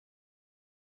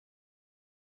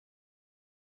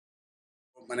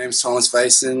My name is Thomas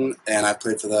Vaesen, and I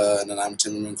played for the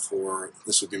Timbermen for,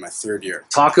 this would be my third year.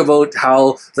 Talk about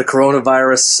how the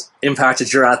coronavirus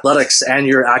impacted your athletics and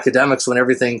your academics when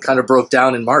everything kind of broke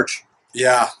down in March.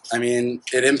 Yeah, I mean,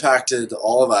 it impacted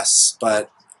all of us,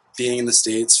 but being in the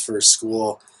States for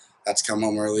school, had to come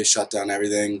home early, shut down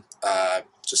everything.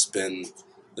 Just been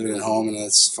living at home, and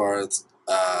as far as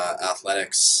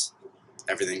athletics,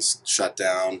 everything's shut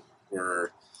down.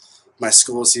 My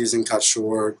school season cut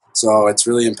short, so it's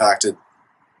really impacted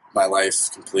my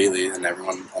life completely and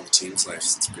everyone on the team's life.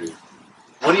 It's pretty.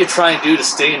 What do you try and do to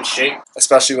stay in shape?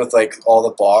 Especially with like all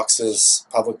the boxes,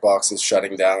 public boxes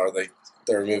shutting down, or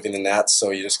they're removing the nets,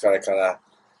 so you just gotta kind of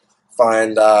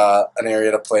find an area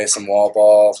to play some wall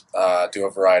ball, do a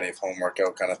variety of home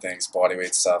workout kind of things. Body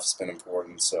weight stuff's been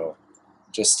important, so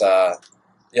just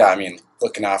yeah, I mean,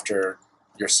 looking after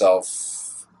yourself,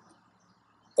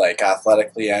 like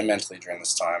athletically and mentally during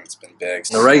this time, it's been big.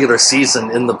 In the regular season,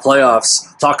 in the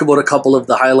playoffs, talk about a couple of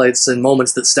the highlights and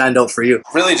moments that stand out for you.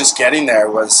 Really, just getting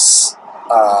there was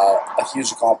a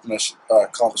huge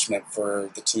accomplishment for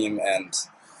the team and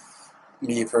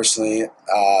me personally.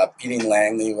 Beating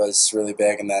Langley was really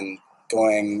big, and then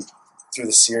going through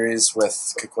the series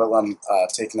with Coquitlam,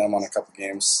 taking them on a couple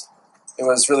games. It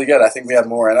was really good. I think we had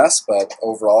more in us, but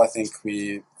overall I think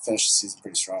we finished the season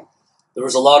pretty strong. There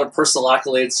was a lot of personal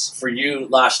accolades for you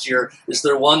last year. Is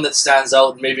there one that stands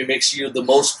out and maybe makes you the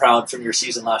most proud from your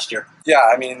season last year? Yeah,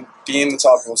 I mean, being the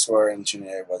top goal scorer in junior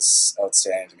year was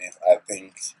outstanding to me. I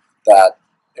think that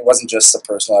it wasn't just a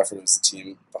personal effort, it was the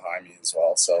team behind me as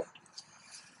well. So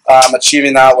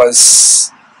achieving that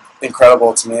was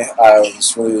incredible to me. I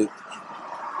was really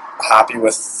happy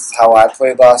with how I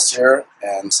played last year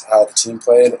and how the team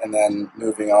played, and then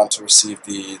moving on to receive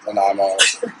the Nanaimo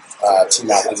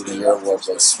Team Athlete of the Year award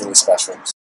was really special.